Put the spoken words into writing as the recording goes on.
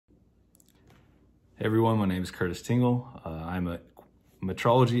Hey everyone, my name is Curtis Tingle. I'm a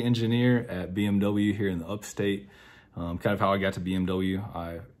metrology engineer at BMW here in the upstate. Kind of how I got to BMW.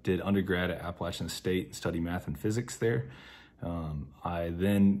 I did undergrad at Appalachian State and studied math and physics there. I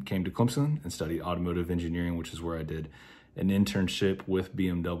then came to Clemson and studied automotive engineering, which is where I did an internship with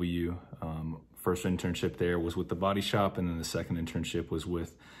BMW. First internship there was with the body shop, and then the second internship was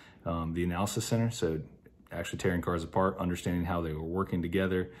with the analysis center. So actually tearing cars apart, understanding how they were working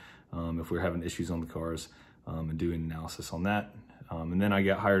together, if we were having issues on the cars, and doing analysis on that. And then I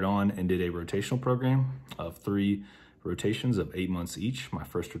got hired on and did a rotational program of 3 rotations of 8 months each. My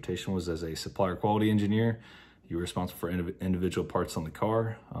first rotation was as a supplier quality engineer. You were responsible for individual parts on the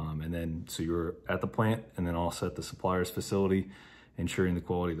car. And then, so you were at the plant and then also at the supplier's facility, ensuring the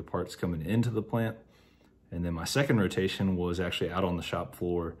quality of the parts coming into the plant. And then my second rotation was actually out on the shop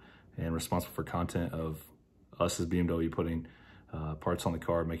floor and responsible for content of us as BMW putting parts on the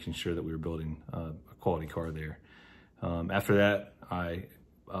car, making sure that we were building a quality car there. After that, I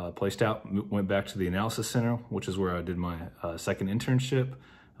placed out, went back to the analysis center, which is where I did my second internship,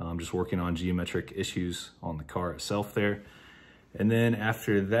 just working on geometric issues on the car itself there. And then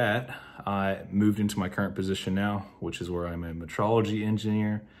after that, I moved into my current position now, which is where I'm a metrology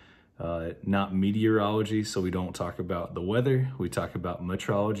engineer, not meteorology. So we don't talk about the weather. We talk about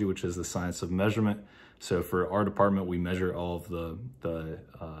metrology, which is the science of measurement. So for our department, we measure all of the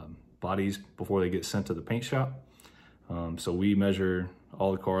bodies before they get sent to the paint shop. So we measure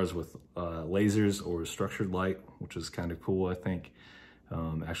all the cars with lasers or structured light, which is kind of cool, I think.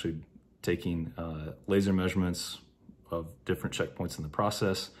 Actually taking laser measurements of different checkpoints in the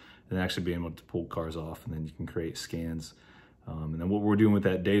process and actually being able to pull cars off, and then you can create scans. And then what we're doing with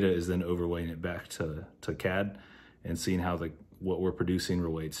that data is then overlaying it back to CAD and seeing how what we're producing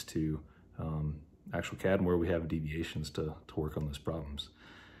relates to actual CAD and where we have deviations to work on those problems.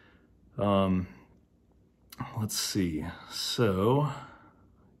 Let's see. So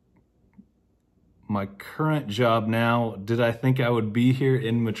my current job now, did I think I would be here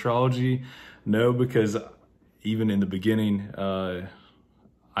in metrology? No, because even in the beginning,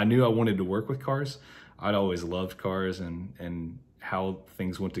 I knew I wanted to work with cars. I'd always loved cars and how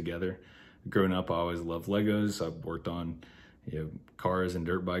things went together. Growing up, I always loved Legos. I've worked on cars and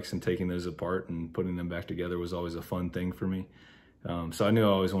dirt bikes, and taking those apart and putting them back together was always a fun thing for me. So I knew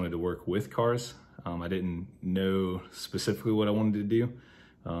I always wanted to work with cars. I didn't know specifically what I wanted to do.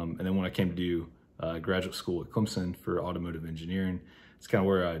 And then when I came to do graduate school at Clemson for automotive engineering, it's kind of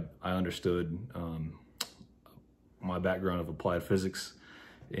where I understood my background of applied physics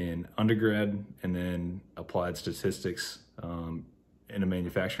in undergrad, and then applied statistics in a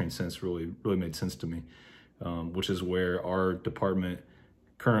manufacturing sense really made sense to me, which is where our department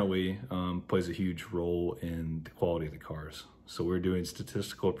currently plays a huge role in the quality of the cars. So we're doing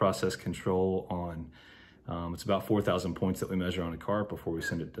statistical process control on, it's about 4,000 points that we measure on a car before we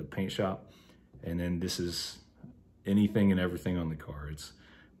send it to the paint shop. And then this is anything and everything on the car. It's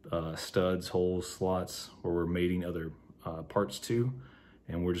studs, holes, slots, where we're mating other parts to.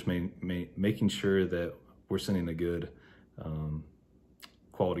 And we're just making sure that we're sending a good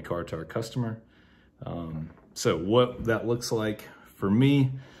quality car to our customer. So what that looks like for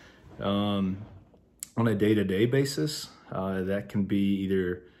me on a day-to-day basis, that can be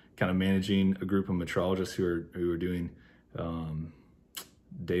either kind of managing a group of metrologists who are doing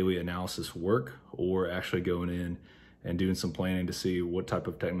daily analysis work, or actually going in and doing some planning to see what type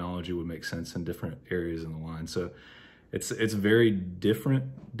of technology would make sense in different areas in the line. So it's very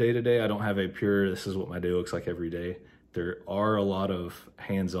different day to day. I don't have a pure, this is what my day looks like every day. There are a lot of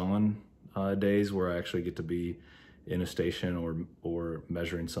hands-on days where I actually get to be in a station or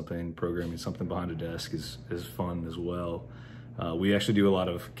measuring something, programming something behind a desk is fun as well. We actually do a lot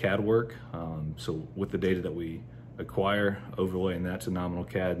of CAD work. So with the data that we acquire, overlaying that to nominal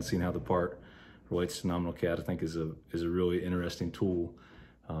CAD and seeing how the part relates to nominal CAD, I think is a really interesting tool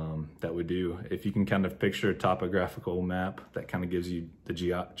that we do. If you can kind of picture a topographical map that kind of gives you the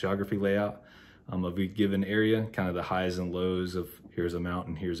geography layout of a given area, kind of the highs and lows of here's a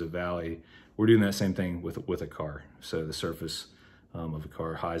mountain, here's a valley. We're doing that same thing with a car. So the surface of a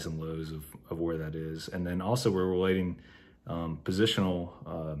car, highs and lows of where that is. And then also we're relating positional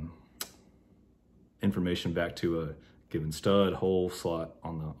information back to a given stud, hole, slot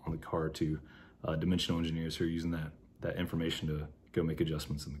on the car to dimensional engineers who are using that information to go make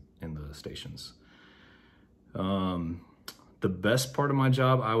adjustments in the stations. The best part of my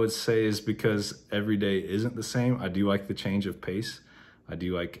job, I would say, is because every day isn't the same. I do like the change of pace. I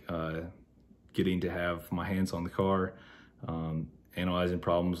do like getting to have my hands on the car, analyzing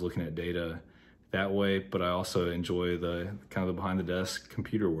problems, looking at data, that way, but I also enjoy the kind of the behind the desk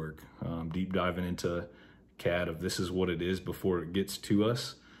computer work, deep diving into CAD of this is what it is before it gets to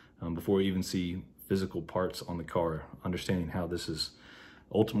us, before we even see physical parts on the car, understanding how this is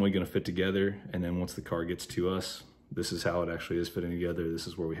ultimately going to fit together. And then once the car gets to us, this is how it actually is fitting together. This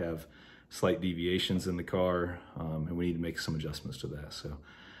is where we have slight deviations in the car, and we need to make some adjustments to that. So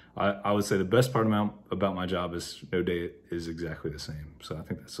I would say the best part about my job is no day is exactly the same. So I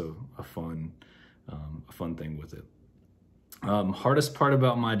think that's a fun thing with it. Hardest part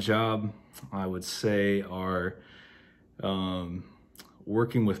about my job, I would say, are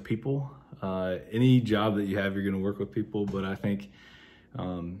working with people. Any job that you have, you're going to work with people, but I think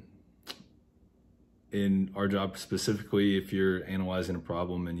in our job specifically, if you're analyzing a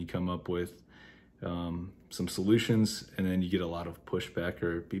problem and you come up with some solutions and then you get a lot of pushback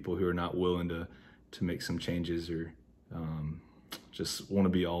or people who are not willing to make some changes or just want to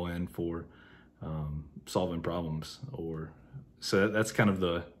be all in for solving problems, or so that's kind of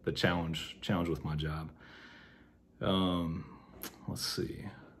the challenge with my job. Let's see.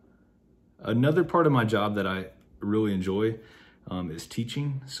 Another part of my job that I really enjoy is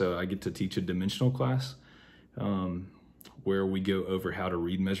teaching. So I get to teach a dimensional class where we go over how to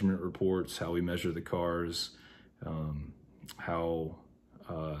read measurement reports, how we measure the cars, how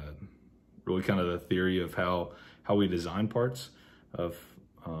really kind of the theory of how we design parts, of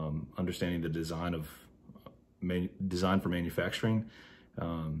understanding the design for manufacturing.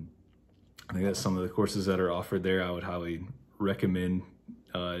 I think that's some of the courses that are offered there. I would highly recommend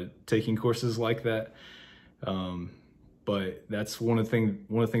taking courses like that. But that's one of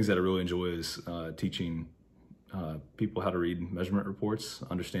the things that I really enjoy is teaching people how to read measurement reports,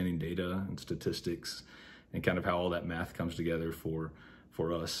 understanding data and statistics, and kind of how all that math comes together for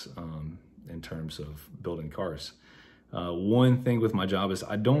us in terms of building cars. One thing with my job is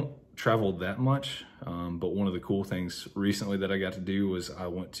I don't travel that much, but one of the cool things recently that I got to do was I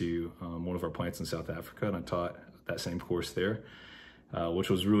went to one of our plants in South Africa, and I taught that same course there, which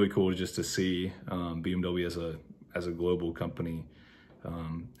was really cool just to see BMW as a global company,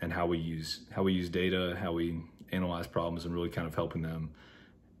 and how we use data, how we analyze problems, and really kind of helping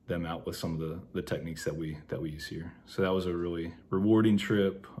them out with some of the techniques that we use here. So that was a really rewarding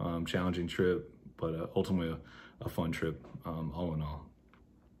trip, challenging trip, but ultimately a fun trip, all in all.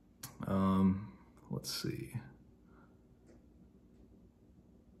 Let's see.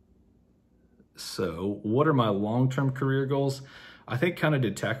 So what are my long-term career goals? I think kind of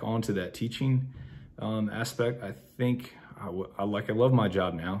to tack on to that teaching aspect, I think I love my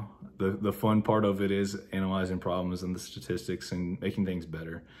job now. The fun part of it is analyzing problems and the statistics and making things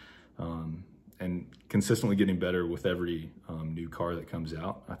better, and consistently getting better with every new car that comes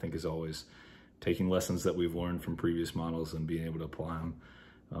out. I think is always taking lessons that we've learned from previous models and being able to apply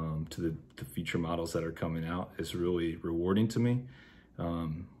them to the future models that are coming out is really rewarding to me.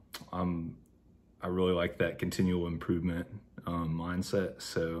 I really like that continual improvement mindset.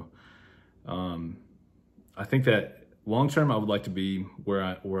 So I think that long term, I would like to be where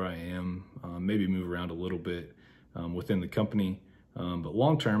I am, maybe move around a little bit within the company. But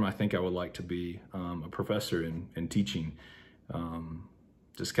long term, I think I would like to be a professor in teaching,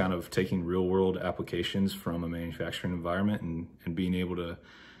 just kind of taking real world applications from a manufacturing environment and being able to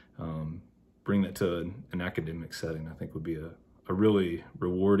bring that to an academic setting. I think would be a really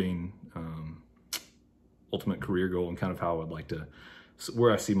rewarding ultimate career goal, and kind of how I would like to,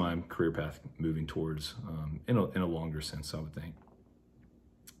 where I see my career path moving towards in a longer sense, I would think.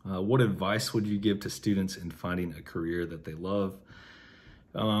 What advice would you give to students in finding a career that they love?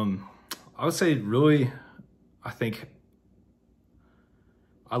 I would say really, I think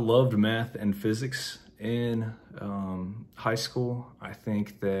I loved math and physics in high school. I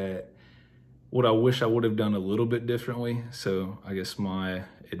think that what I wish I would have done a little bit differently. So I guess my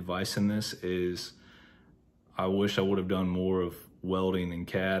advice in this is I wish I would have done more of welding and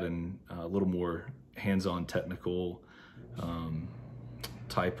CAD and a little more hands-on technical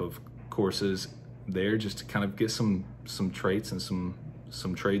type of courses there, just to kind of get some traits and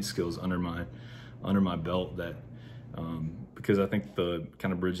some trade skills under my belt, that because I think the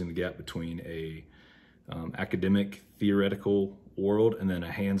kind of bridging the gap between a academic theoretical world and then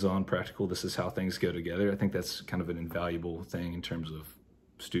a hands-on practical, this is how things go together. I think that's kind of an invaluable thing in terms of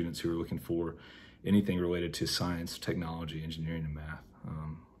students who are looking for anything related to science, technology, engineering, and math.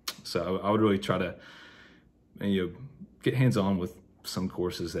 So I would really try to get hands-on with some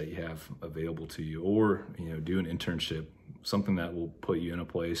courses that you have available to you, or do an internship, something that will put you in a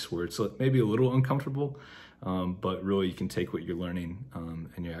place where it's maybe a little uncomfortable, but really you can take what you're learning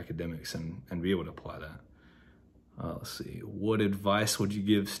in your academics and be able to apply that. Let's see, what advice would you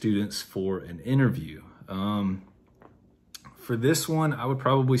give students for an interview? For this one, I would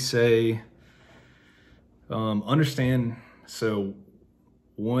probably say understand. So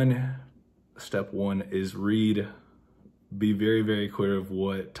step one is read, be very, very clear of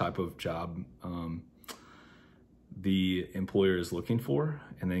what type of job the employer is looking for,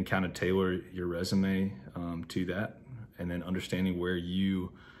 and then kind of tailor your resume to that, and then understanding where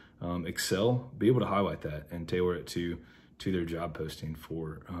you excel, be able to highlight that and tailor it to their job posting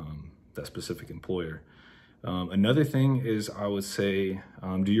for that specific employer. Another thing is, I would say,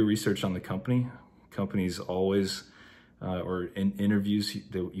 do your research on the company. Companies always, or in interviews,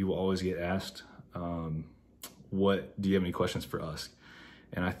 you will always get asked, do you have any questions for us?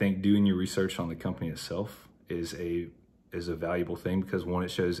 And I think doing your research on the company itself is a valuable thing, because one,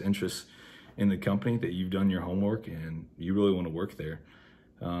 it shows interest in the company, that you've done your homework and you really want to work there.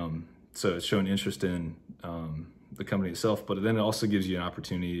 So it's showing interest in the company itself, but then it also gives you an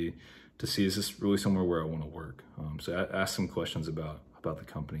opportunity to see, is this really somewhere where I want to work? So ask some questions about the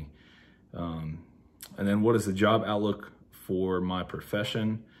company. And then, what is the job outlook for my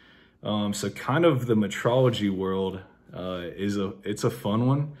profession? So kind of the metrology world it's a fun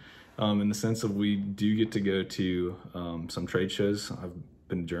one, in the sense of we do get to go to some trade shows. I've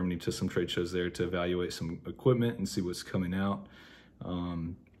been to Germany to some trade shows there to evaluate some equipment and see what's coming out.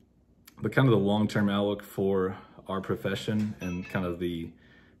 But kind of the long-term outlook for our profession and kind of the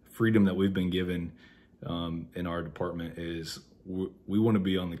freedom that we've been given in our department is we want to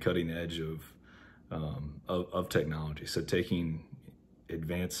be on the cutting edge of technology. So taking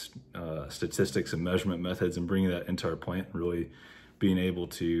advanced statistics and measurement methods and bringing that into our plant, really being able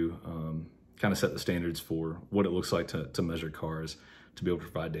to kind of set the standards for what it looks like to measure cars, to be able to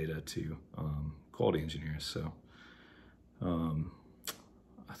provide data to quality engineers. So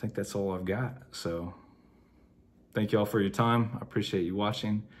I think that's all I've got. So thank you all for your time. I appreciate you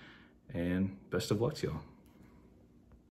watching, and best of luck to y'all.